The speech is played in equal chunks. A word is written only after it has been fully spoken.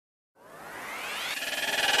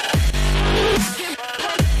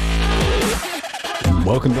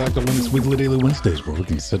Welcome back to Linux Weekly Daily Wednesdays, where we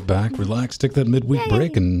can sit back, relax, take that midweek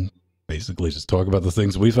break, and basically just talk about the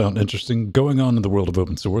things we found interesting going on in the world of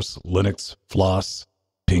open source, Linux, floss,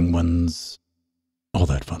 penguins, all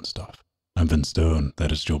that fun stuff. I'm Vince Stone.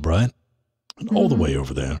 That is Joe Bryant. And all the way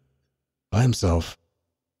over there, by himself,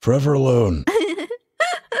 forever alone,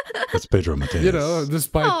 that's Pedro Mateus. You know,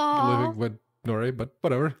 despite living with Nori, but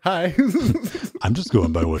whatever. Hi. I'm just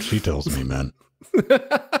going by what she tells me, man. We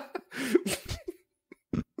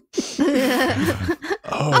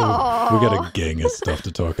got a gang of stuff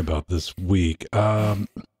to talk about this week.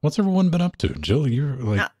 What's everyone been up to? Jill, you're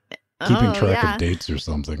like keeping track of dates or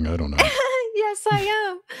something. I don't know. Yes, I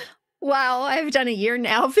am. Wow, I've done a year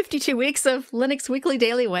now, 52 weeks of Linux Weekly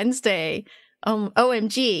Daily Wednesday.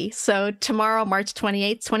 OMG. So tomorrow, March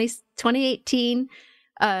 28th, 2018,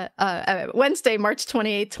 Wednesday, March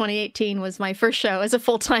 28th, 2018 was my first show as a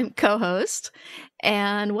full-time co-host.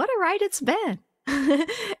 And what a ride it's been.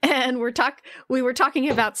 And we were talking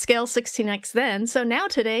about scale 16x then. So now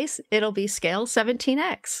today's it'll be scale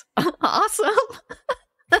 17x. Awesome.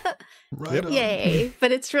 Right on. Yay.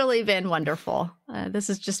 But it's really been wonderful. This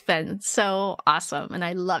has just been so awesome and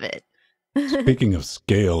I love it. Speaking of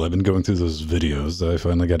scale, I've been going through those videos. I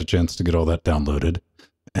finally got a chance to get all that downloaded.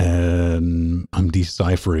 And I'm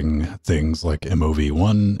deciphering things like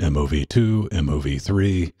MOV1, MOV2,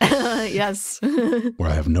 MOV3. Yes. Where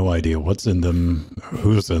I have no idea what's in them,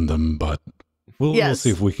 who's in them, but we'll see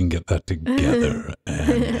if we can get that together.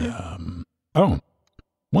 And,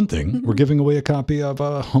 one thing, we're giving away a copy of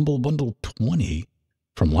Humble Bundle 20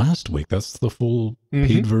 from last week. That's the full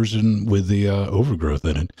paid version with the overgrowth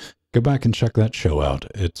in it. Go back and check that show out.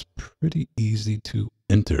 It's pretty easy to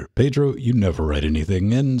enter. Pedro, you never write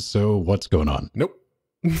anything in, so what's going on? Nope.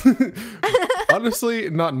 Honestly,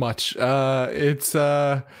 not much. It's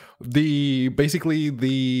basically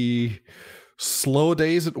the slow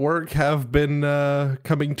days at work have been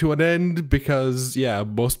coming to an end because,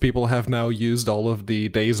 most people have now used all of the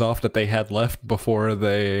days off that they had left before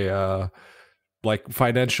they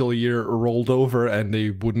financial year rolled over and they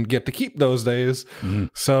wouldn't get to keep those days.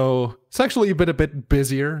 So it's actually been a bit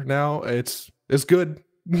busier now. It's good.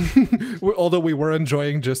 Although we were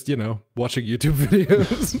enjoying just, watching YouTube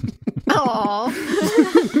videos.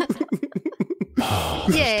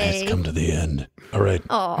 Those days come to the end. All right.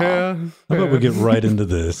 Yeah. How about we get right into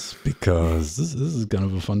this, because this is kind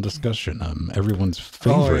of a fun discussion. Everyone's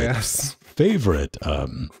favorite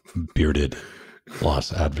bearded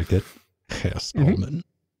floss advocate, Stallman.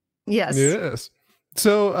 Yes.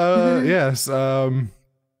 So,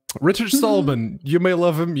 Richard Stallman, you may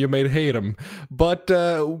love him, you may hate him, but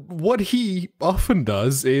what he often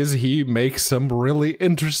does is he makes some really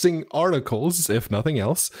interesting articles, if nothing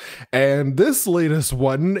else, and this latest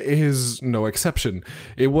one is no exception.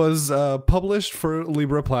 It was published for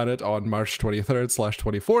LibrePlanet on March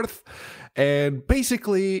 23rd/24th, and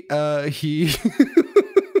basically he...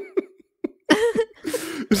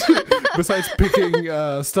 Besides picking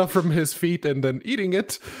stuff from his feet and then eating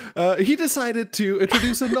it, he decided to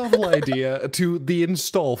introduce a novel idea to the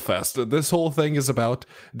Install Fest. This whole thing is about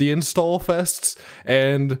the Install Fests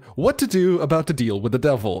and what to do about the deal with the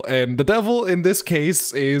devil. And the devil in this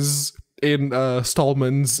case is, in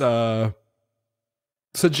Stallman's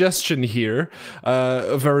suggestion here,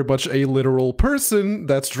 very much a literal person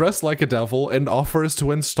that's dressed like a devil and offers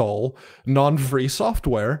to install non-free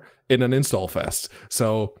software in an Install Fest.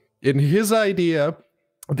 So in his idea,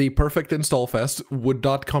 the perfect Install Fest would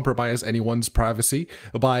not compromise anyone's privacy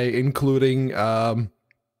by including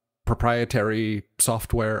proprietary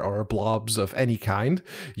software or blobs of any kind.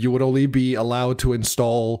 You would only be allowed to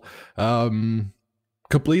install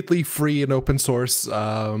completely free and open source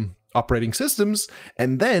operating systems,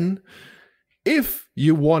 and then if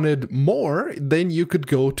you wanted more, then you could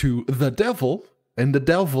go to the devil, and the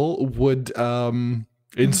devil would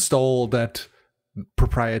install that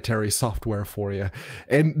proprietary software for you.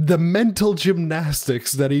 And the mental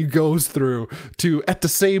gymnastics that he goes through to, at the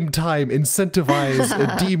same time, incentivize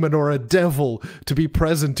a demon or a devil to be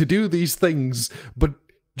present to do these things, but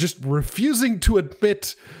just refusing to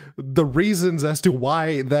admit the reasons as to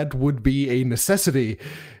why that would be a necessity.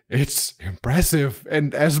 It's impressive.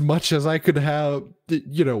 And as much as I could have,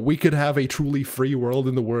 we could have a truly free world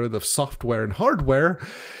in the world of software and hardware,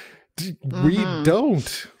 we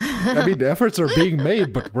don't. I mean, efforts are being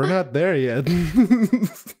made, but we're not there yet.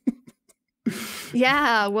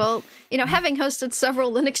 Yeah, well, having hosted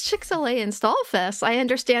several Linux Chick-fil-A install fests, I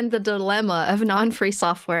understand the dilemma of non-free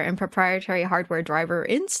software and proprietary hardware driver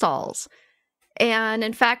installs. And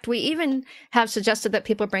in fact, we even have suggested that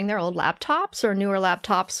people bring their old laptops or newer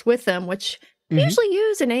laptops with them, which usually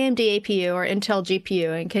use an AMD APU or Intel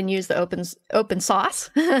GPU and can use the open source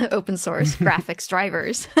graphics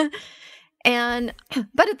drivers.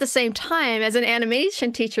 But at the same time, as an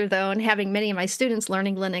animation teacher, though, and having many of my students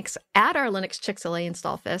learning Linux at our Linux Chick-fil-A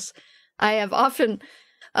install-fest, I often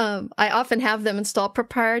have them install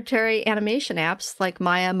proprietary animation apps like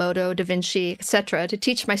Maya, Modo, DaVinci, etc. to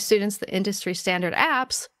teach my students the industry standard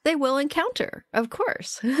apps they will encounter, of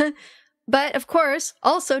course. But, of course,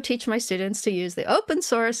 also teach my students to use the open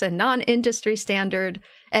source and non-industry standard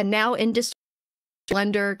and now industry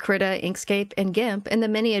Blender, Krita, Inkscape, and GIMP, and the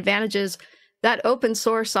many advantages that open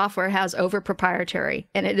source software has over proprietary,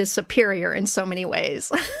 and it is superior in so many ways.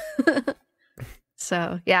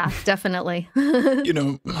 So, yeah, definitely. You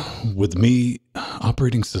know, with me,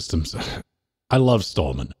 operating systems, I love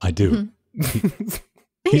Stallman. I do.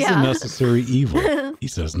 He's a necessary evil, he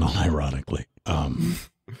says non-ironically.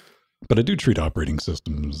 But I do treat operating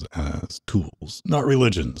systems as tools, not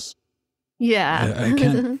religions. Yeah. I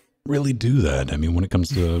can't really do that. I mean, when it comes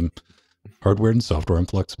to hardware and software, I'm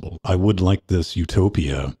flexible. I would like this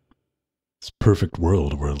utopia, this perfect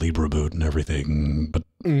world where Libre boot and everything, but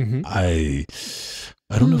I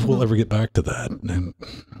don't know if we'll ever get back to that. And,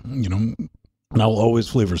 you know, and I'll always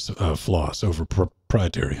flavor floss over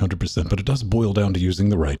proprietary, 100%, but it does boil down to using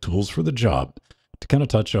the right tools for the job to kind of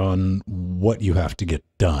touch on what you have to get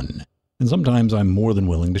done. And sometimes I'm more than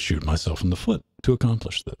willing to shoot myself in the foot to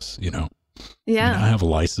accomplish this, you know. Yeah. I mean, I have a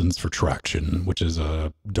license for Traction, which is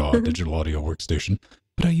a DAW, digital audio workstation,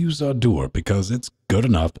 but I use Dur because it's good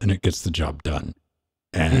enough and it gets the job done.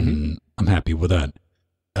 And I'm happy with that.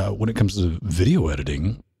 When it comes to video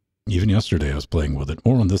editing, even yesterday I was playing with it.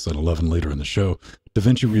 More on this at 11 later in the show.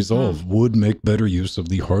 DaVinci Resolve would make better use of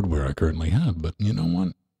the hardware I currently have, but you know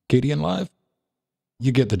what? KDENlive,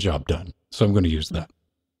 you get the job done. So I'm going to use that.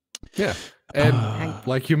 Yeah. And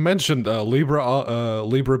like you mentioned,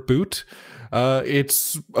 Libre boot,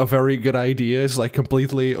 it's a very good idea. It's like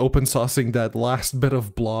completely open sourcing that last bit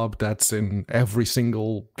of blob that's in every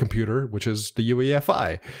single computer, which is the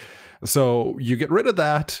UEFI. So you get rid of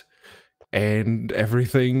that and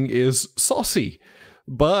everything is saucy.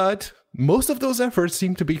 But most of those efforts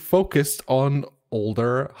seem to be focused on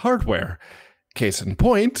older hardware. Case in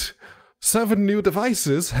point, 7 new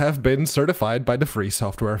devices have been certified by the Free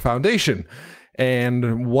Software Foundation.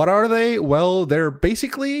 And what are they? Well, they're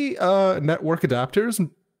basically network adapters.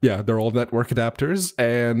 Yeah, they're all network adapters.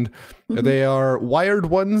 And they are wired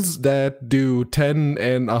ones that do 10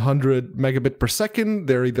 and 100 megabit per second.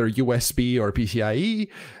 They're either USB or PCIe.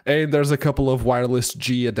 And there's a couple of wireless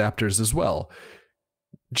G adapters as well.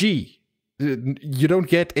 G. You don't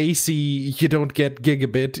get AC, you don't get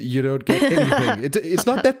gigabit, you don't get anything. It's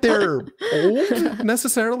not that they're old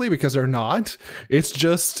necessarily, because they're not. It's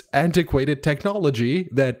just antiquated technology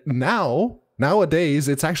that nowadays,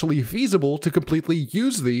 it's actually feasible to completely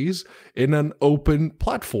use these in an open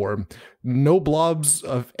platform. No blobs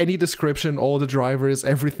of any description, all the drivers,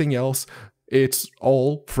 everything else. It's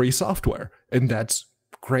all free software. And that's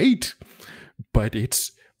great. But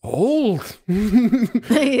it's old.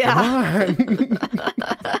 Yeah.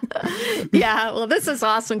 Yeah, well, this is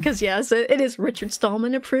awesome because, yes, it is Richard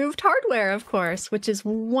Stallman approved hardware, of course, which is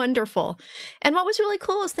wonderful. And what was really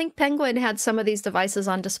cool is ThinkPenguin had some of these devices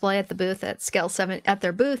on display at the booth at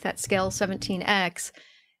their booth at Scale 17X,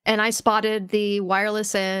 and I spotted the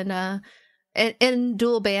wireless and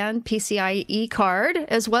dual band PCIe card,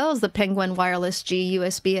 as well as the Penguin Wireless G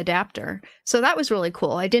USB adapter. So that was really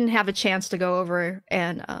cool. I didn't have a chance to go over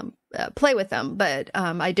and play with them, but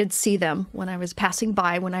I did see them when I was passing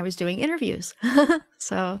by when I was doing interviews.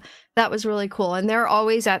 So that was really cool. And they're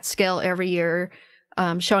always at Scale every year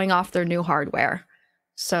showing off their new hardware.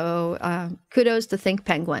 So kudos to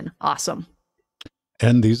ThinkPenguin. Awesome.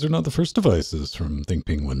 And these are not the first devices from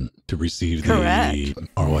ThinkPenguin to receive the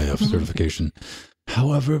RYF certification.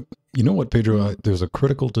 However, you know what, Pedro? There's a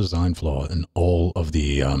critical design flaw in all of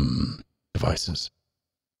the devices.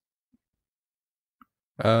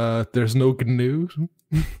 There's no GNU?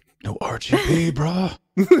 No RGB, brah.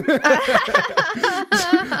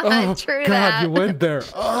 Oh, True God, that. you went there.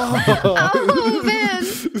 Oh,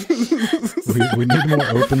 Vince. we need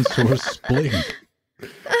more open source Blink.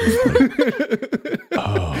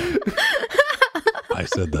 Oh, I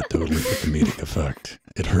said that totally for comedic effect.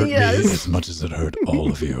 It hurt me as much as it hurt all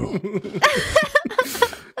of you.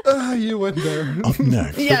 You went there. Up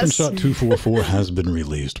next, OpenShot 244 has been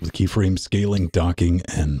released with keyframe scaling, docking,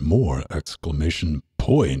 and more! Exclamation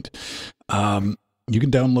point. You can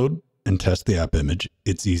download and test the app image.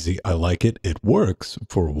 It's easy. I like it. It works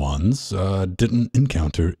for once. Didn't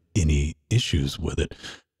encounter any issues with it.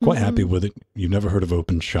 quite happy with it. You've never heard of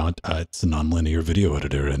OpenShot. It's a nonlinear video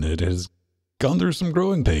editor, and it has gone through some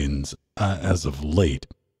growing pains as of late.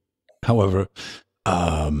 However,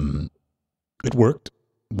 it worked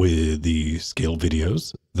with the scale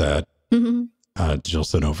videos that Jill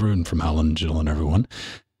sent over, and from Alan, Jill, and everyone.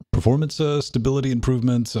 Performance stability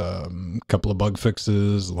improvements, a couple of bug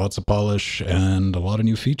fixes, lots of polish, and a lot of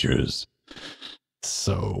new features.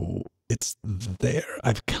 So it's there.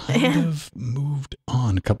 I've kind of moved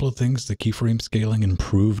on. A couple of things, the keyframe scaling,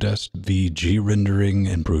 improved SVG rendering,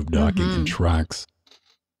 improved docking and tracks.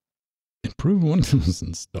 Improved Windows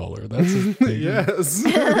installer. That's a thing. Yes.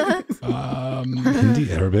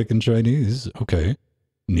 Hindi, Arabic, and Chinese. Okay.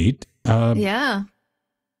 Neat. Yeah.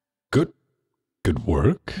 Good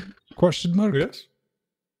work? Question mark. Yes.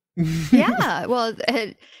 Yeah. Well,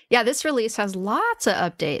 this release has lots of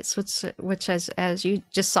updates, which as you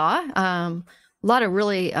just saw, a lot of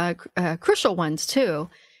really crucial ones too.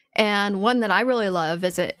 And one that I really love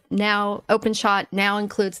is that now OpenShot now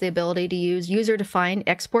includes the ability to use user-defined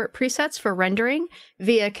export presets for rendering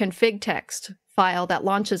via config text file that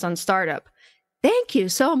launches on startup. Thank you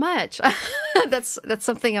so much. That's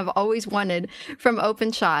something I've always wanted from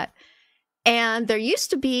OpenShot. And there used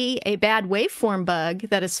to be a bad waveform bug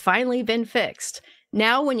that has finally been fixed.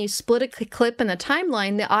 Now, when you split a clip in the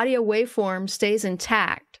timeline, the audio waveform stays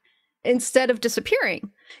intact instead of disappearing.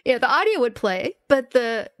 Yeah, the audio would play, but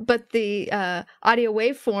the audio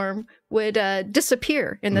waveform would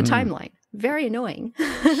disappear in the timeline. Very annoying.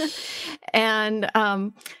 And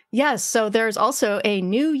yes, so there's also a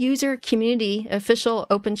new user community official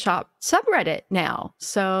OpenShot subreddit now.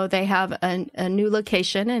 So they have a new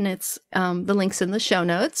location, and it's the links in the show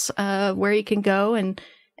notes where you can go and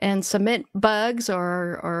submit bugs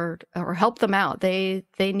or help them out. They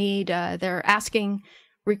need they're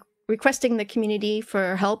requesting the community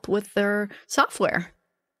for help with their software.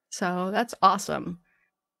 So that's awesome.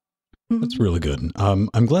 That's really good.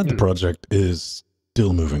 I'm glad the project is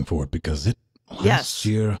still moving forward, because last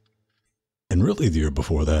year, and really the year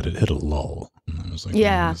before that, it hit a lull. And I was like,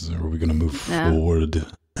 are we going to move forward?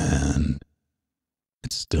 And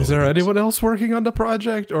it's still. Is there anyone else working on the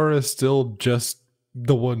project, or is still just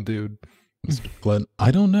the one dude? Glad.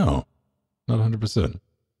 I don't know. Not 100%.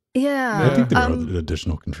 Yeah. I think there are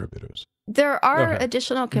additional contributors. There are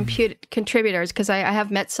additional contributors, because I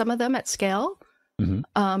have met some of them at scale.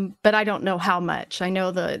 But I don't know how much. I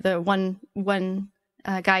know the one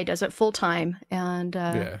guy does it full time, and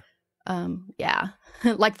like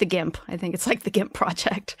the GIMP. I think it's like the GIMP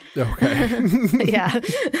project. Okay. Yeah.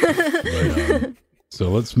 So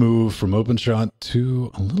let's move from OpenShot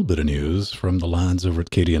to a little bit of news from the lads over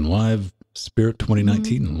at KDENlive Spirit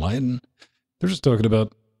 2019 in Leiden. They're just talking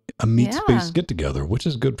about a meet space get together, which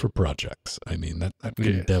is good for projects. I mean, that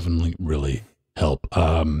can definitely really help.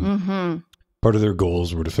 Part of their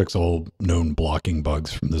goals were to fix all known blocking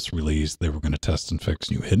bugs from this release. They were going to test and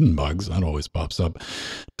fix new hidden bugs. That always pops up.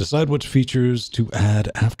 Decide which features to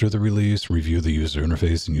add after the release. Review the user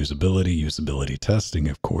interface and usability testing,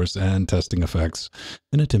 of course, and testing effects,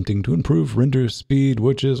 and attempting to improve render speed,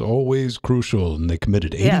 which is always crucial. And they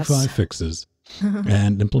committed 85 fixes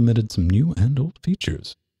and implemented some new and old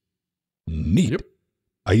features. Neat. Yep.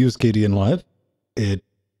 I use KDENlive.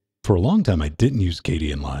 For a long time, I didn't use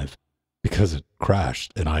KDENlive, because it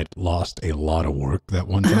crashed and I lost a lot of work that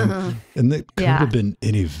one time. And it could have been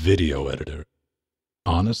any video editor,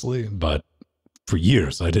 honestly. But for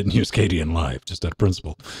years, I didn't use KDENlive, just out of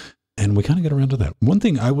principle. And we kind of get around to that. One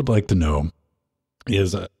thing I would like to know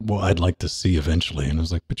is, I'd like to see eventually. And I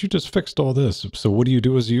was like, but you just fixed all this. So what do you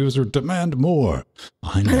do as a user? Demand more.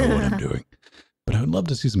 I know what I'm doing. But I would love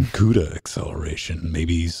to see some CUDA acceleration,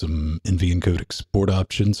 maybe some NV encode export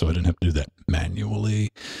options, so I didn't have to do that manually.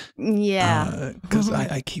 Yeah. Because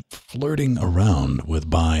I keep flirting around with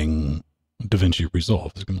buying DaVinci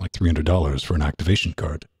Resolve. It's going to be like $300 for an activation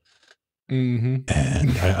card. And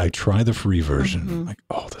I try the free version. I'm like,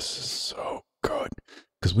 oh, this is so good.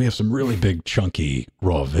 Because we have some really big, chunky,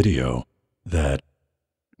 raw video that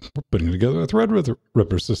we're putting together a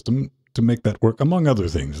Threadripper system to make that work, among other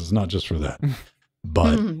things. It's not just for that.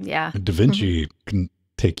 But DaVinci can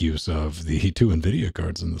take use of the 2 NVIDIA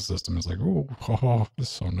cards in the system. It's like, oh, this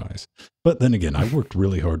is so nice. But then again, I worked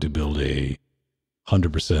really hard to build a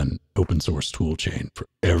 100% open source tool chain for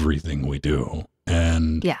everything we do.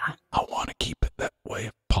 And I want to keep it that way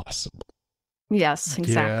if possible. Yes,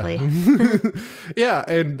 exactly.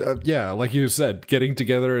 And like you said, getting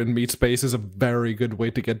together in meet space is a very good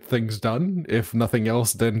way to get things done. If nothing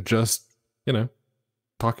else, then just,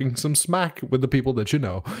 talking some smack with the people that you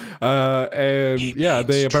know.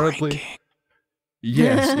 They apparently... Drinking.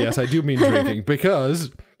 Yes, I do mean drinking,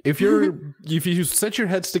 because if you set your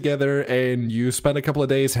heads together and you spend a couple of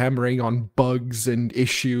days hammering on bugs and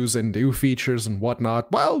issues and new features and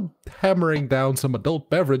whatnot, while hammering down some adult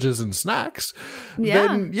beverages and snacks,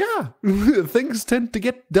 then things tend to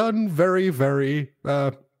get done very, very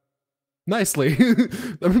nicely.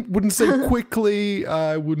 I wouldn't say quickly,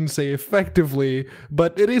 I wouldn't say effectively,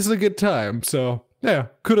 but it is a good time. So yeah,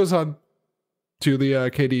 kudos on to the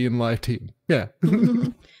KDENlive team. Yeah.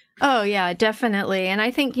 Oh, yeah, definitely. And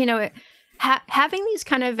I think, having these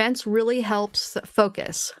kind of events really helps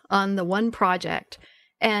focus on the one project.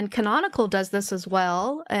 And Canonical does this as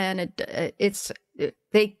well. And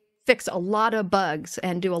they fix a lot of bugs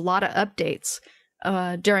and do a lot of updates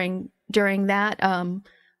during that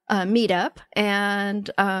meetup.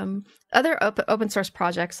 And other open source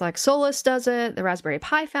projects like Solus does it, the Raspberry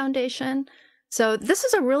Pi Foundation. So this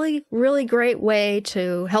is a really, really great way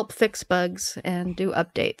to help fix bugs and do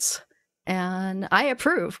updates. And I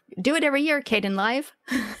approve. Do it every year, KDENlive.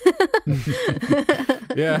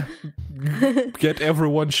 Yeah. Get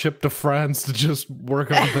everyone shipped to France to just work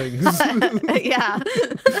on things. Yeah.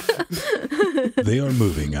 They are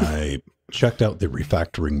moving. I checked out the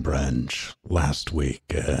refactoring branch last week,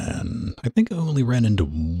 and I think I only ran into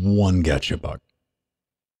one Gacha bug.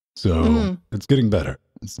 So it's getting better.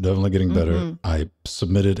 It's definitely getting better. I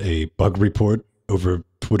submitted a bug report over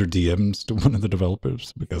Twitter DMs to one of the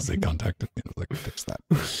developers because they contacted me. I was like, fix that.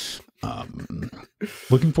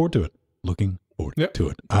 Looking forward to it. Looking forward to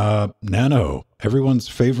it. Nano, everyone's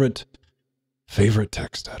favorite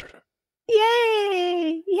text editor.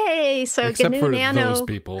 Yay! Yay! So except GNU for Nano, those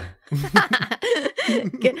people.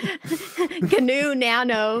 GNU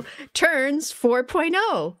Nano turns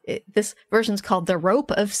 4.0. This version's called the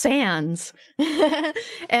Rope of Sands,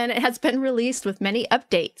 and it has been released with many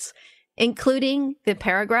updates, including the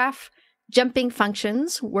paragraph jumping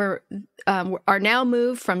functions are now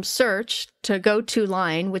moved from search to go to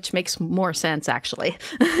line, which makes more sense actually.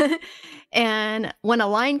 And when a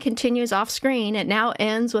line continues off screen, it now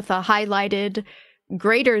ends with a highlighted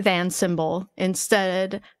greater than symbol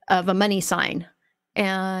instead of a money sign.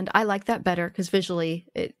 And I like that better because visually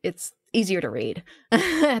it's easier to read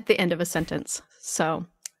at the end of a sentence. So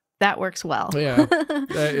that works well. Yeah.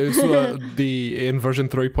 It's, in version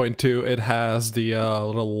 3.2, it has the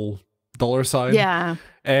little $sign. Yeah.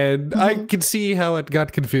 And I can see how it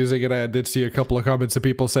got confusing, and I did see a couple of comments of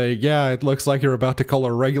people saying, yeah, it looks like you're about to call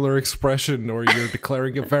a regular expression or you're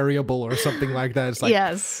declaring a variable or something like that. It's like,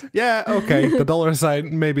 yes. Yeah, okay, the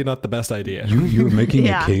 $sign, maybe not the best idea. You're making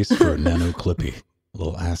a case for a Nano Clippy. A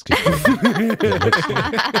little ASCII.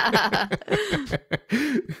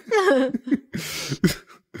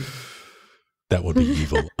 That would be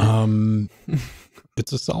evil.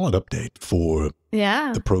 It's a solid update for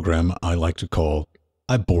the program I like to call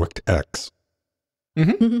I borked X.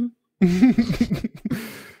 You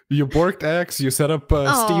borked X, you set up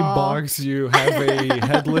a Steam box, you have a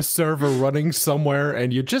headless server running somewhere,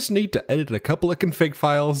 and you just need to edit a couple of config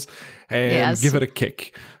files and give it a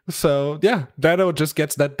kick. So yeah, Nano just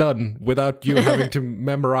gets that done without you having to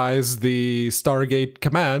memorize the Stargate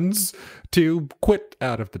commands to quit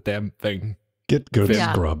out of the damn thing. Get good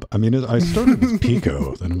scrub. I mean, I started with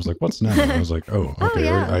Pico, then I was like, what's Nano? I was like, oh, okay,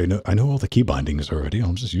 I know all the key bindings already.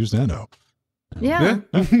 I'll just use Nano. Yeah.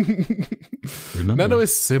 Nano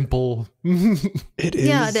is simple. It is.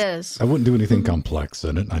 Yeah, it is. I wouldn't do anything complex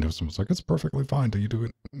in it. I know someone's like, it's perfectly fine till you do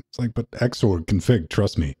it. It's like, but Xorg config,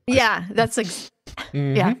 trust me. Yeah, that's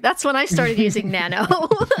yeah, that's when I started using Nano.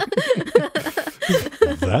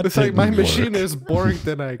 It's like my machine is boring,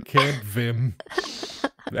 then I can't Vim.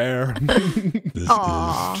 There. This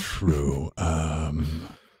is true.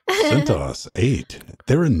 CentOS 8.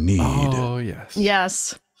 They're in need. Oh, yes.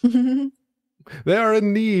 Yes. They are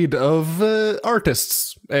in need of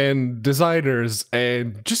artists and designers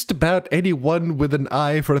and just about anyone with an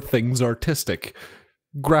eye for things artistic,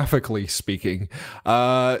 graphically speaking.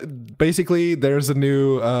 Basically, there's a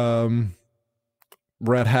new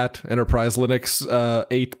Red Hat Enterprise Linux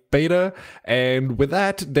 8 beta, and with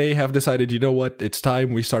that, they have decided, you know what, it's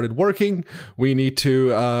time we started working. We need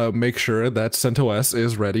to make sure that CentOS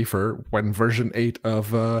is ready for when version 8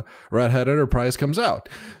 of Red Hat Enterprise comes out.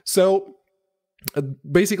 So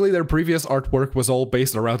basically, their previous artwork was all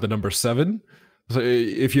based around the number 7. So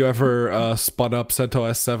if you ever spun up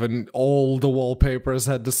CentOS 7, all the wallpapers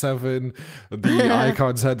had the 7, the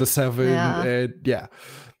icons had the 7,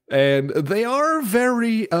 and they are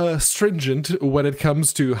very stringent when it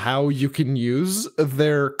comes to how you can use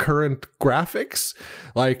their current graphics.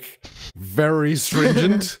 Like, very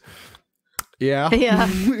stringent. Yeah.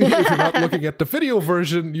 If you're not looking at the video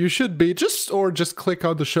version, you should be just click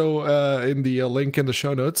on the show in the link in the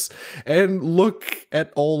show notes and look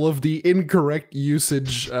at all of the incorrect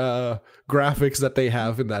usage graphics that they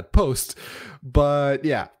have in that post. But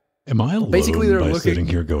yeah. Am I alone basically they're by sitting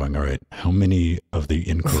here going, all right, how many of the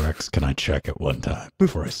incorrects can I check at one time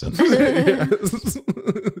before I send this?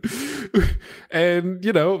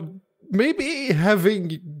 And, maybe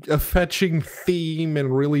having a fetching theme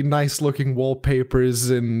and really nice looking wallpapers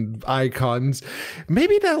and icons,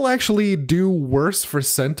 maybe that'll actually do worse for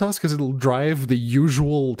CentOS because it'll drive the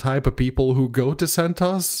usual type of people who go to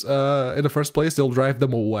CentOS in the first place. They'll drive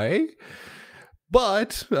them away.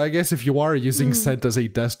 But I guess if you are using Cent as a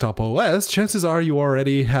desktop OS, chances are you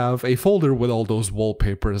already have a folder with all those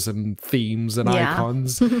wallpapers and themes and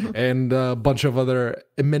icons and a bunch of other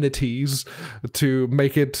amenities to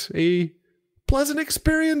make it a pleasant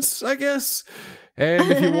experience, I guess.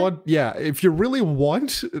 And if you want, if you really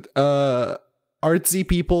want artsy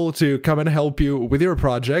people to come and help you with your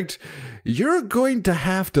project, you're going to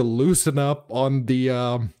have to loosen up on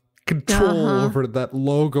the control over that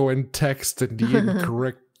logo and text and the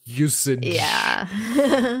incorrect usage. Yeah.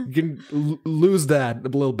 You can lose that a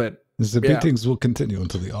little bit. The beatings will continue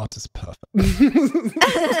until the art is perfect.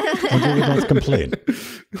 Until we don't complain.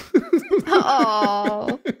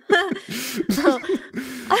 Oh.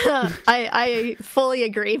 I fully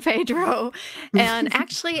agree, Pedro. And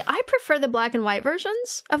actually, I prefer the black and white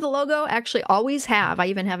versions of the logo. Actually, always have. I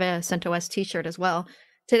even have a CentOS t-shirt as well.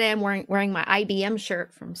 Today I'm wearing my IBM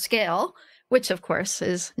shirt from Scale, which of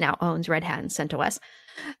course now owns Red Hat and CentOS.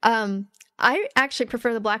 I actually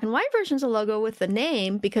prefer the black and white versions of the logo with the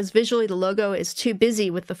name because visually the logo is too busy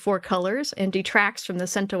with the 4 colors and detracts from the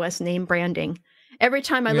CentOS name branding. Every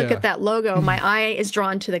time I look at that logo, my eye is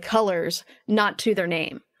drawn to the colors, not to their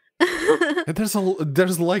name. And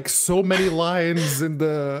there's like so many lines in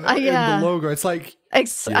the logo. It's like I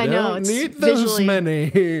know it's need those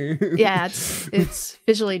many. Yeah, it's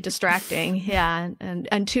visually distracting. Yeah,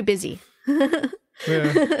 and too busy.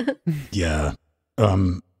 Yeah.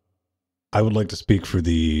 I would like to speak for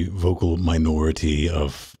the vocal minority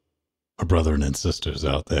of our brethren and sisters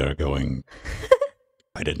out there going,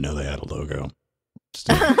 I didn't know they had a logo. Just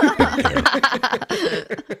don't care.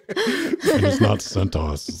 And it's not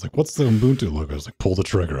CentOS. It's like, what's the Ubuntu logo? It's like, pull the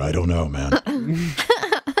trigger. I don't know, man.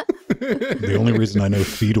 The only reason I know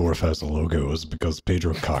Fedorf has a logo is because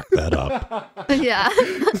Pedro cocked that up. Yeah.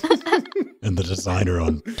 And the designer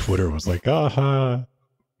on Twitter was like, aha.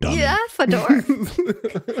 Done. Yeah, Fedorf.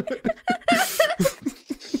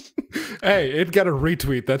 Hey, it got a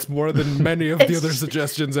retweet. That's more than many of the other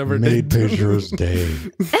suggestions ever made did. Pedro's day.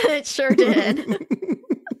 It sure did.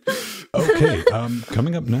 Okay,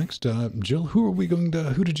 coming up next, Jill, who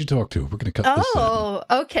did you talk to? We're going to cut this in. Oh,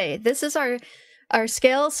 okay. This is our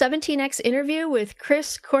Scale 17X interview with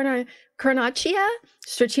Chris Cornacchia,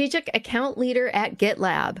 Strategic Account Leader at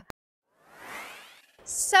Gitlab.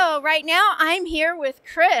 So right now I'm here with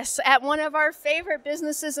Chris at one of our favorite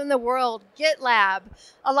businesses in the world, Gitlab.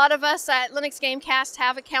 A lot of us at Linux Gamecast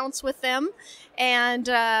have accounts with them. And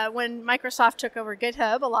when Microsoft took over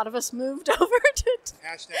GitHub, a lot of us moved over to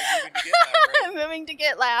moving to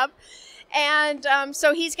GitLab. And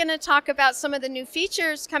so he's going to talk about some of the new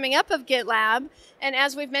features coming up of GitLab. And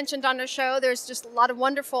as we've mentioned on the show, there's just a lot of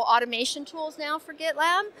wonderful automation tools now for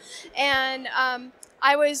GitLab. And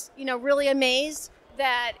I was, really amazed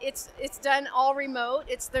that it's done all remote.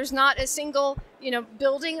 There's not a single,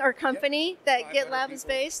 building or company that GitLab is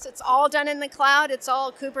based. It's all done in the cloud. It's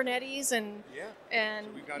all Kubernetes and so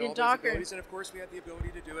we've got all Docker. Those abilities, and of course we have the ability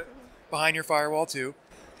to do it behind your firewall too.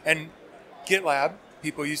 And GitLab,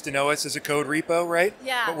 people used to know us as a code repo, right?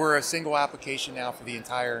 Yeah. But we're a single application now for the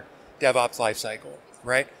entire DevOps lifecycle,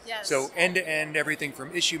 right? Yes. So end-to-end, everything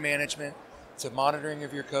from issue management to monitoring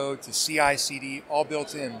of your code to CI/CD, all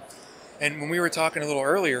built in. And when we were talking a little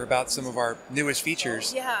earlier about some of our newest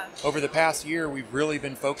features, over the past year, we've really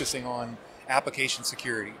been focusing on application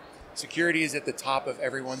security. Security is at the top of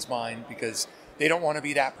everyone's mind because they don't want to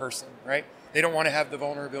be that person, right? They don't want to have the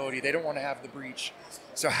vulnerability. They don't want to have the breach.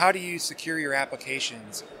 So how do you secure your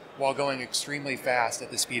applications while going extremely fast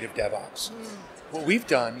at the speed of DevOps? What we've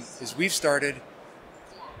done is we've started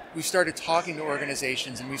talking to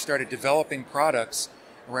organizations and we've started developing products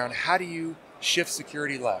around how do you shift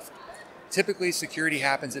security left. Typically, security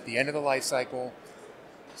happens at the end of the life cycle.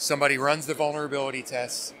 Somebody runs the vulnerability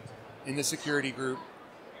tests in the security group.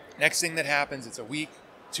 Next thing that happens, it's a week,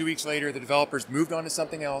 2 weeks later, the developers moved on to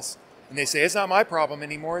something else, and they say, it's not my problem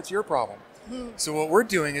anymore, it's your problem. So what we're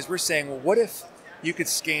doing is we're saying, well, what if you could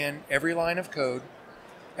scan every line of code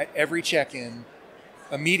at every check-in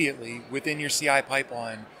immediately within your CI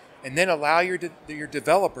pipeline, and then allow your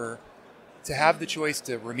developer to have the choice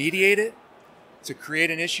to remediate it, to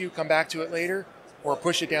create an issue, come back to it later, or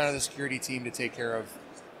push it down to the security team to take care of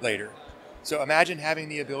later. So imagine having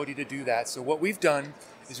the ability to do that. So what we've done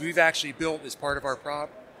is we've actually built, as part of our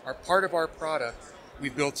product,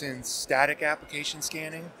 we've built in static application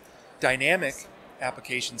scanning, dynamic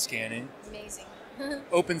application scanning, amazing,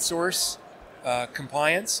 open source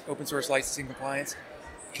compliance, open source licensing compliance,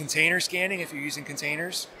 container scanning if you're using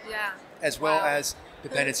containers, as well as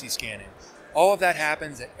dependency scanning. All of that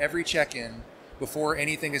happens at every check-in before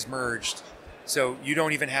anything is merged. So you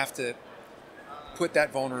don't even have to put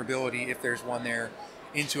that vulnerability, if there's one there,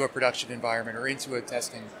 into a production environment or into a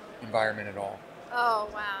testing environment at all. Oh,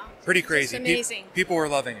 wow. Pretty crazy. It's amazing. People were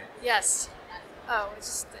loving it. Yes. Oh,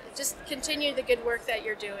 just continue the good work that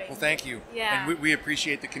you're doing. Well, thank you. Yeah. And we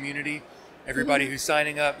appreciate the community, everybody who's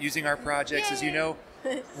signing up, using our projects. Yay. As you know,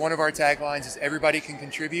 one of our taglines is everybody can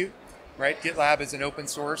contribute, right? GitLab is an open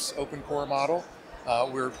source, open core model.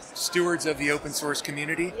 We're stewards of the open source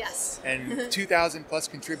community. Yes. And 2,000 plus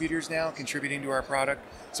contributors now contributing to our product.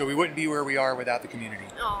 So we wouldn't be where we are without the community.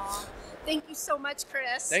 Aw. Thank you so much,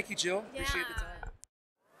 Chris. Thank you, Jill. Appreciate the time.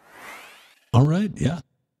 All right. Yeah.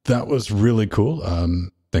 That was really cool.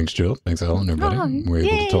 Thanks, Jill. Thanks, Alan, everybody. We were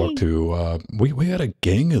able to talk to, we had a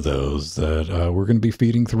gang of those that we're going to be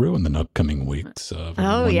feeding through in the upcoming weeks.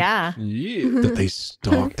 Yeah. That they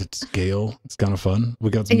stalked at scale. It's kind of fun.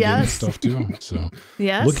 We got some game stuff too. So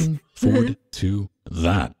looking forward to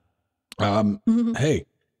that. Hey,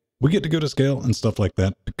 we get to go to scale and stuff like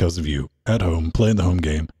that because of you at home, playing the home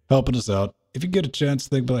game, helping us out. If you get a chance,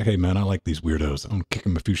 think like, hey man, I like these weirdos. I'm kick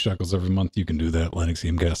them a few shekels every month. You can do that.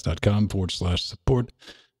 linuxgamecast.com/support.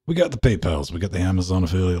 We got the PayPals. We got the Amazon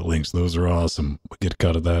affiliate links. Those are awesome. We get a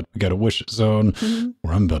cut of that. We got a wish zone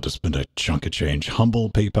where I'm about to spend a chunk of change. Humble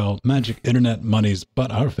PayPal, magic internet monies.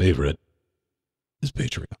 But our favorite is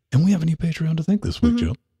Patreon. And we have a new Patreon to thank this week,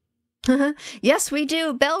 Jill. Yes, we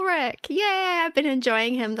do. Belric. Yay. I've been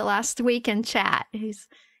enjoying him the last week in chat. He's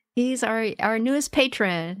our newest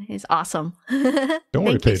patron. He's awesome. Don't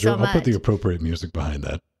worry, Pedro. I'll put the appropriate music behind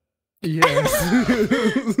that. Yes.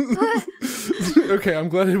 Okay, I'm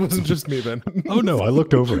glad it wasn't just me then. Oh no, I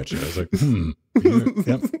looked over at you. I was like,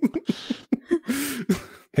 Yep.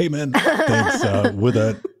 Hey man, thanks. With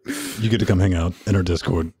that, you get to come hang out in our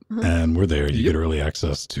Discord, and we're there. You get early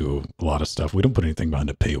access to a lot of stuff. We don't put anything behind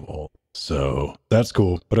a paywall, so that's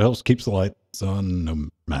cool. But it helps keeps the lights on. No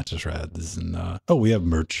matches, rads, and we have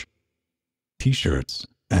merch, T-shirts,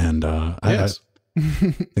 and I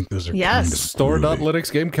think those are kind of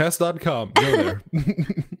store.linuxgamecast.com. Go there.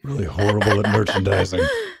 Really horrible at merchandising.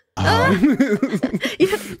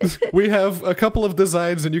 We have a couple of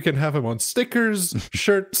designs, and you can have them on stickers,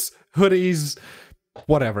 shirts, hoodies,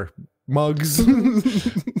 whatever, mugs. Fun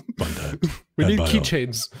times. We need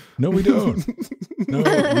keychains. No, we don't. No, we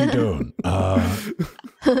don't.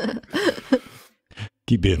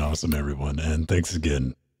 Keep being awesome, everyone, and thanks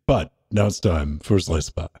again. But now it's time for a slice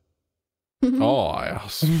of pie. Oh,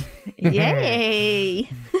 yes. Yay.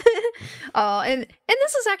 And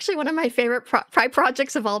this is actually one of my favorite Pi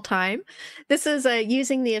projects of all time. This is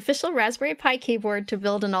using the official Raspberry Pi keyboard to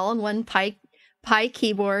build an all-in-one Pi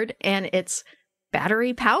keyboard, and it's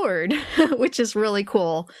battery powered, which is really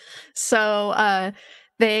cool. So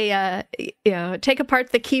they take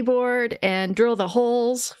apart the keyboard and drill the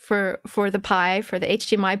holes for the Pi, for the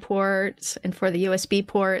HDMI ports and for the USB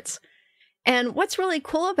ports. And what's really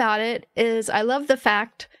cool about it is I love the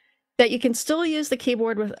fact that you can still use the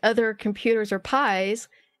keyboard with other computers or Pis,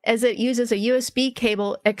 as it uses a USB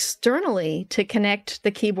cable externally to connect the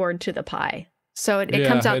keyboard to the Pi. So it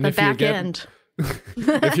comes out the back end.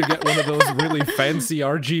 If you get one of those really fancy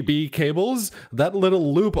RGB cables, that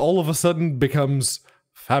little loop all of a sudden becomes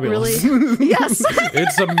fabulous. Really? Yes.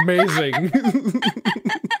 It's amazing.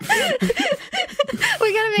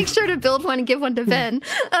 We gotta make sure to build one and give one to Ben.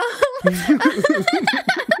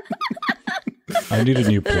 I need a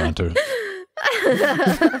new planter.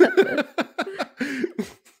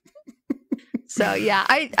 So yeah,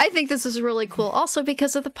 I think this is really cool. Also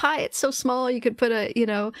because of the Pi, it's so small. You could put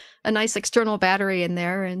a nice external battery in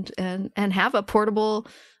there and have a portable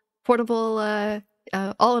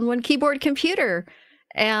all-in-one keyboard computer.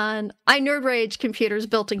 And I nerd rage computers,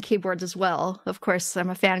 built-in keyboards as well. Of course, I'm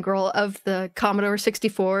a fangirl of the Commodore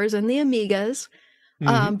 64s and the Amigas.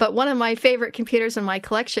 But one of my favorite computers in my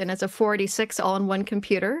collection is a 486 all-in-one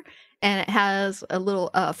computer, and it has a little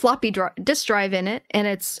floppy disk drive in it, and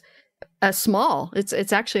it's small.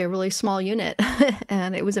 It's actually a really small unit,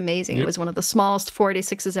 and it was amazing. It was one of the smallest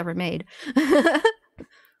 486s ever made.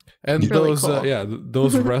 And really those, cool.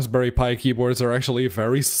 those Raspberry Pi keyboards are actually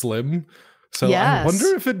very slim. So Yes. I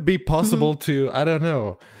wonder if it'd be possible to, I don't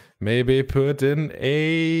know, maybe put an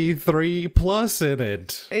A3 Plus in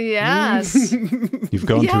it. Yes. You've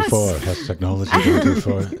gone too far. Has technology gone too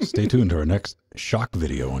far? Stay tuned to our next shock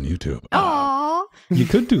video on YouTube. Aww. You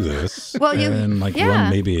could do this Well, and run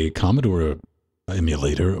maybe a Commodore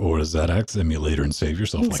emulator or a ZX emulator and save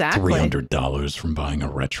yourself like $300 from buying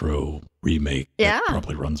a retro remake that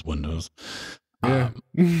probably runs Windows. Yeah.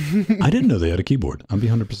 I didn't know they had a keyboard. I'll be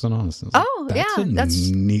 100% honest. That's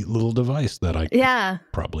a neat little device that I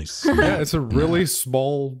probably smack. Yeah, it's a really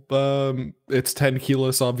small, it's 10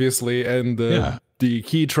 kilos, obviously, and the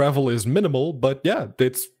key travel is minimal, but yeah,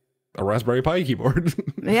 it's a Raspberry Pi keyboard.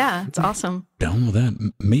 Yeah, it's awesome. Down with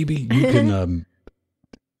that. Maybe you can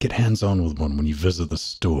get hands-on with one when you visit the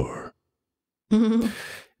store.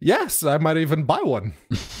 Yes, I might even buy one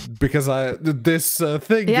because this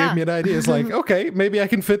thing gave me an idea. It's like, okay, maybe I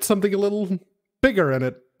can fit something a little bigger in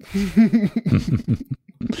it.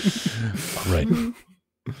 All right.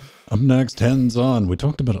 Up next, hands-on. We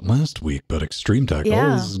talked about it last week, but Extreme Tech,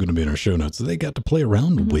 all this is going to be in our show notes. So they got to play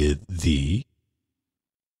around with the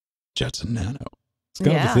Jetson Nano. It's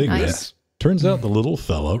got the thing. Nice. Turns out the little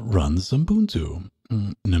fella runs some Ubuntu.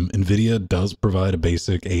 NVIDIA does provide a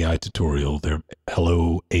basic AI tutorial, their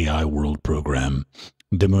Hello AI World program.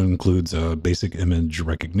 Demo includes a basic image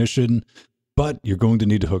recognition, but you're going to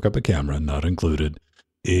need to hook up a camera, not included,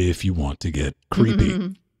 if you want to get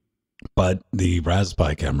creepy. But the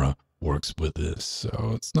Raspberry Pi camera works with this,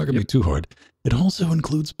 so it's not going to be too hard. It also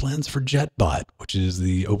includes plans for JetBot, which is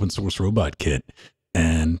the open source robot kit.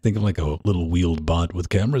 And think of like a little wheeled bot with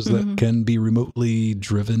cameras that can be remotely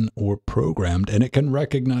driven or programmed, and it can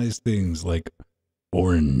recognize things like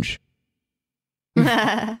orange.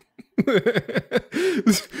 It's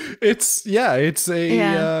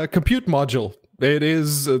a compute module. It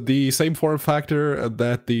is the same form factor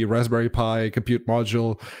that the Raspberry Pi compute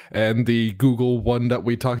module and the Google one that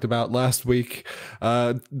we talked about last week.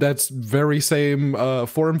 That's very same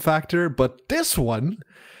form factor, but this one,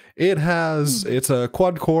 it's a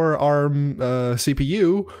quad-core ARM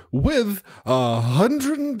CPU with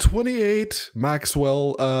 128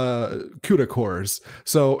 Maxwell CUDA cores.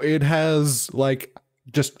 So it has, like,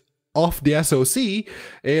 just off the SoC,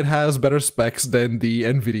 it has better specs than the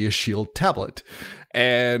NVIDIA Shield tablet.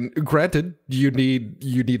 And granted, you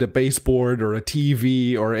need a baseboard or a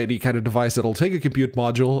TV or any kind of device that'll take a compute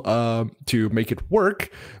module to make it work,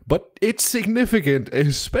 but it's significant,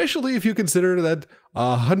 especially if you consider that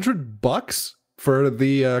 $100 for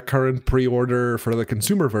the current pre-order for the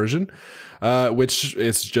consumer version, which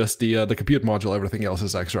is just the compute module. Everything else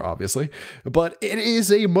is extra, obviously, but it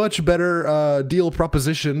is a much better deal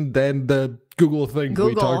proposition than the Google thing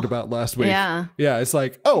we talked about last week. Yeah, it's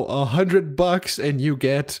like, $100 and you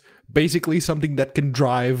get basically something that can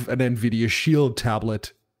drive an NVIDIA Shield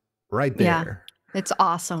tablet right there. Yeah, it's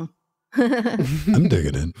awesome. I'm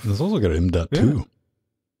digging it. It's also got M.2.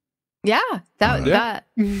 Yeah, that.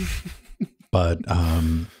 But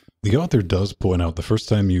the author does point out the first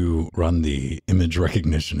time you run the image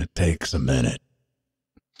recognition, it takes a minute.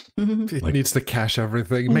 It needs to cache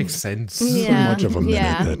everything. It makes sense. So much of a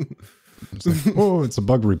minute that it's like, it's a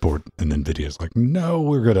bug report. And NVIDIA's like, no,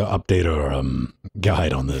 we're going to update our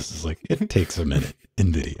guide on this. It's like, it takes a minute,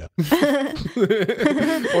 NVIDIA.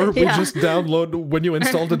 Or we just download, when you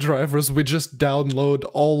install the drivers, we just download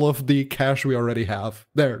all of the cache we already have.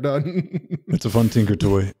 There, done. It's a fun Tinker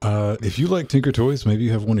Toy. If you like Tinker Toys, maybe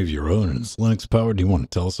you have one of your own and it's Linux powered. You want to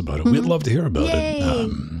tell us about it? We'd love to hear about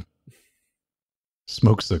it.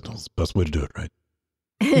 Smoke signals, best way to do it, right?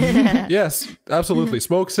 Yes, absolutely.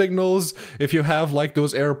 Smoke signals. If you have like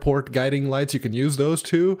those airport guiding lights, you can use those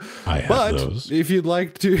too. I have those. If you'd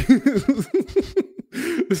like to,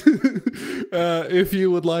 if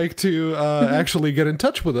you would like to actually get in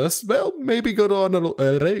touch with us, well, maybe go on over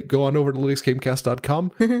to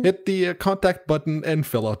linuxgamecast.com, hit the contact button, and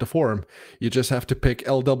fill out the form. You just have to pick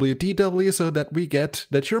LWDW so that we get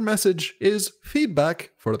that your message is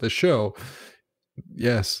feedback for the show.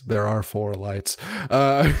 Yes, there are 4 lights.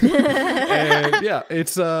 And yeah,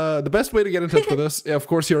 it's the best way to get in touch with us. Of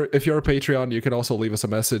course, if you're a Patreon, you can also leave us a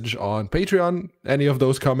message on Patreon. Any of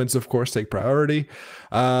those comments, of course, take priority.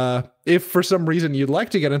 If for some reason you'd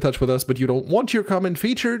like to get in touch with us, but you don't want your comment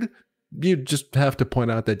featured, you just have to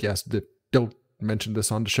point out that, yes, don't mention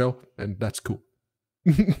this on the show, and that's cool.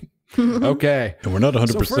 Okay. And we're not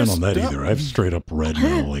 100% on that either. I've straight up read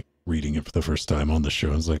now, like, reading it for the first time on the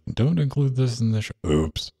show. It's like, don't include this in the show.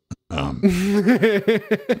 Oops.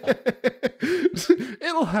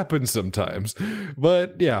 It'll happen sometimes.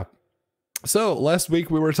 But yeah. So last week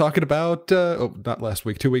we were talking about, not last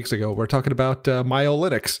week, 2 weeks ago, we were talking about Myo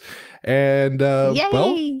Linux. And,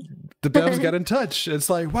 well, the devs got in touch. It's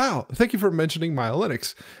like, wow, thank you for mentioning Myo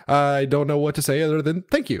Linux. I don't know what to say other than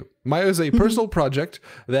thank you. Myo is a personal project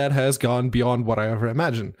that has gone beyond what I ever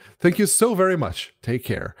imagined. Thank you so very much. Take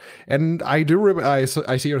care. And I do, I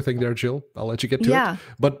see your thing there, Jill. I'll let you get to it.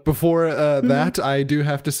 But before that, I do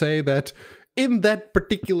have to say that in that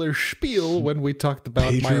particular spiel, when we talked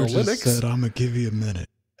about Myo Linux, just said, I'm going to give you a minute.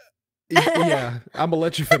 Yeah, I'm going to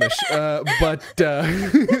let you finish.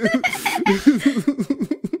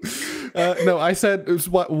 No, I said,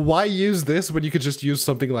 why use this when you could just use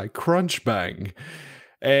something like Crunchbang?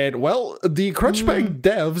 And, well, the Crunchbang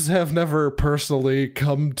devs have never personally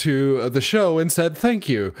come to the show and said thank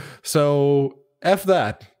you. So, F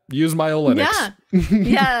that. Use Myo Linux. Yeah.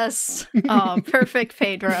 Yes. Oh, perfect,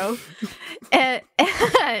 Pedro.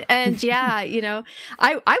 And yeah, you know,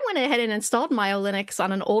 I went ahead and installed Myo Linux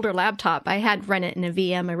on an older laptop. I had run it in a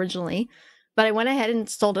VM originally, but I went ahead and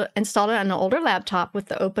installed it on an older laptop with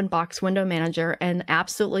the OpenBox window manager and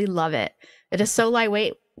absolutely love it. It is so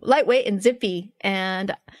lightweight and zippy,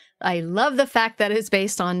 and I love the fact that it's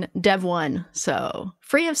based on Dev 1, so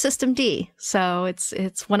free of systemd. So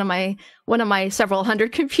it's one of my several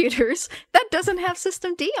hundred computers that doesn't have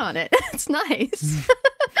systemd on it. It's nice.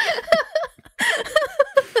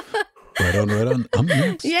 Right on. I'm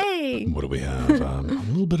next. Yay! What do we have? A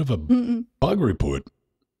little bit of a bug report,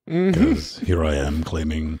 because here I am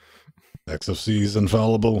claiming XFC is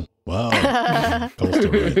infallible. Wow.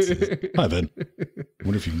 Postal rights. Hi, Ben.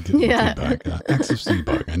 What if you can get feedback? XFC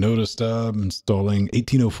bug. I noticed installing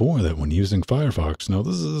 1804 that when using Firefox. Now,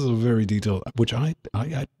 this is a very detailed, which I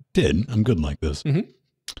did. I'm good like this.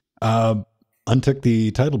 Untick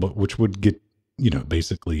the title book, which would get,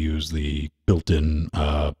 basically use the built-in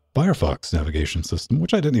Firefox navigation system,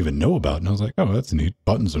 which I didn't even know about. And I was like, oh, that's neat.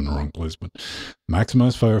 Buttons in the wrong place. But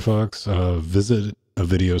maximize Firefox, visit a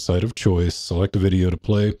video site of choice, select a video to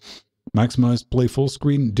play, maximize play full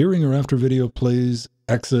screen during or after video plays,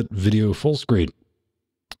 exit video full screen.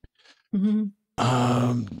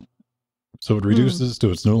 So it reduces to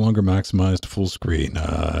it's no longer maximized full screen.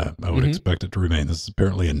 I would expect it to remain. This is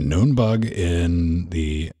apparently a known bug in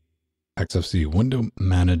the XFC window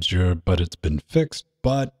manager, but it's been fixed,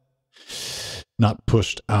 but not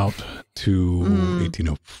pushed out to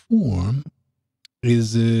 1804.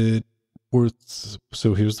 Is it worth,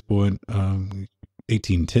 so here's the point,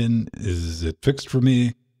 1810, is it fixed for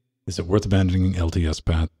me? Is it worth abandoning LTS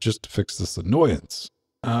path just to fix this annoyance?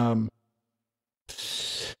 It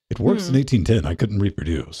works in 1810. I couldn't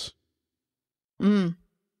reproduce.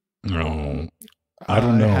 No, I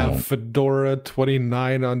don't know. I have Fedora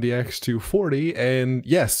 29 on the X240, and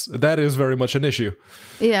yes, that is very much an issue.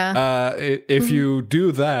 Yeah. If you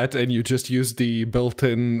do that and you just use the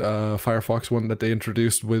built-in Firefox one that they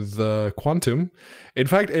introduced with Quantum, in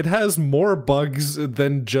fact, it has more bugs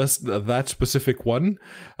than just that specific one.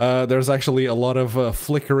 There's actually a lot of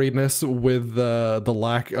flickeriness with the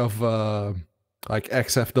lack of like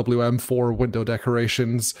XFWM4 window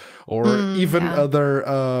decorations, or even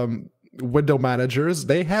other window managers.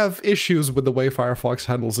 They have issues with the way Firefox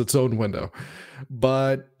handles its own window.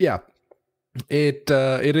 But yeah, it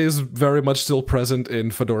is very much still present in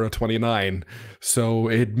Fedora 29. So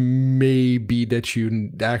it may be that you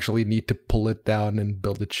actually need to pull it down and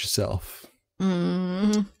build it yourself.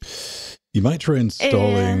 You might try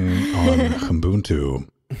installing on Ubuntu.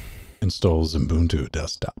 Installs Ubuntu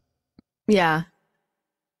desktop. Yeah.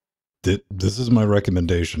 This is my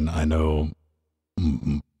recommendation. I know,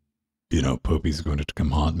 Popey's going to come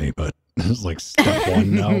haunt me, but it's like step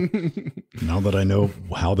one now. Now that I know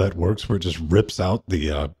how that works, where it just rips out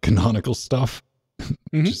the canonical stuff.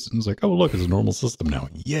 Just, it's like, oh, look, it's a normal system now.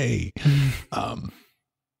 Yay.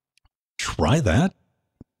 Try that,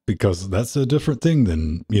 because that's a different thing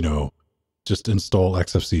than, just install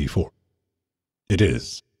XFCE4. It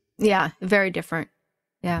is. Yeah, very different.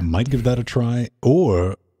 Yeah. Might give that a try,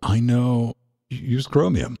 or I know, use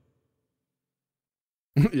Chromium.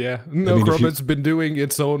 Yeah, Chromium's been doing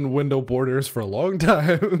its own window borders for a long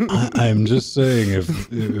time. I'm just saying,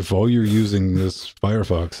 if all you're using this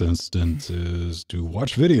Firefox instance is to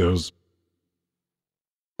watch videos,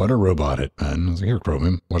 butter robot it, man. I was like, here,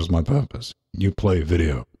 Chromium, what is my purpose? You play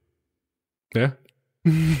video. Yeah.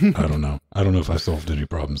 I don't know. I don't know if I solved any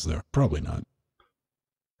problems there. Probably not.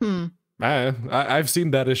 I've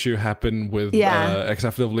seen that issue happen with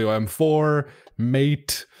XFWM4,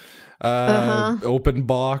 Mate,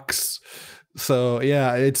 OpenBox. So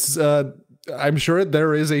yeah, it's I'm sure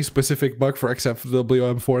there is a specific bug for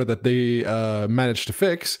XFWM4 that they managed to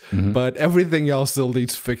fix, but everything else still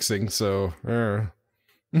needs fixing. So,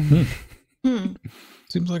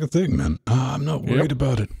 seems like a thing, man. I'm not worried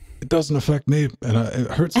about it. It doesn't affect me, and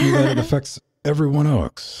it hurts me that it affects everyone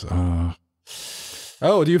else.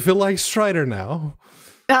 Oh, do you feel like Strider now?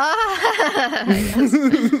 Yes.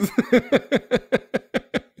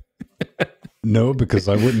 No, because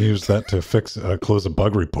I wouldn't use that to fix close a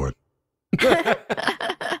bug report.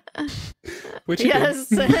 Which you did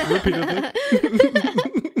repeatedly.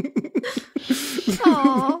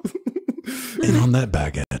 Aww. And on that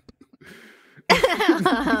baguette.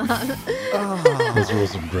 Let's roll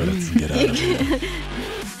some credits and get out of here.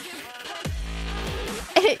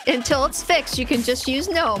 Until it's fixed, you can just use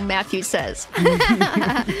GNOME, Matthew says.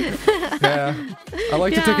 Yeah, I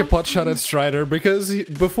like to take a pot shot at Strider because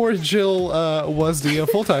before Jill was the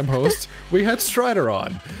full-time host, we had Strider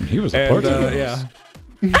on. He was a part-time host. Yeah.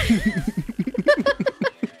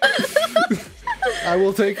 I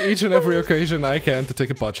will take each and every occasion I can to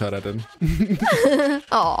take a pot shot at him.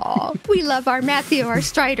 Aw, we love our Matthew, our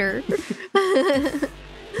Strider.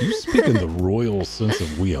 You speak in the royal sense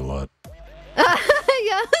of we a lot.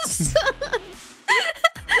 Yes.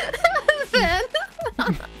 Ben.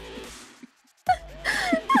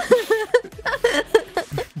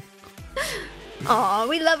 Aw,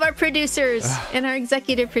 we love our producers and our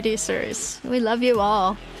executive producers. We love you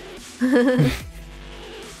all.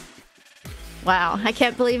 Wow, I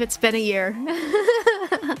can't believe it's been a year.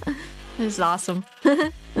 This is awesome.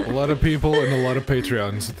 A lot of people and a lot of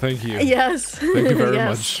Patreons. Thank you. Yes. Thank you very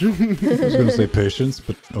much. I was going to say patience,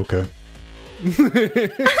 but okay. We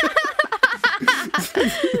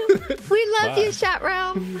love you, chat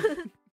room.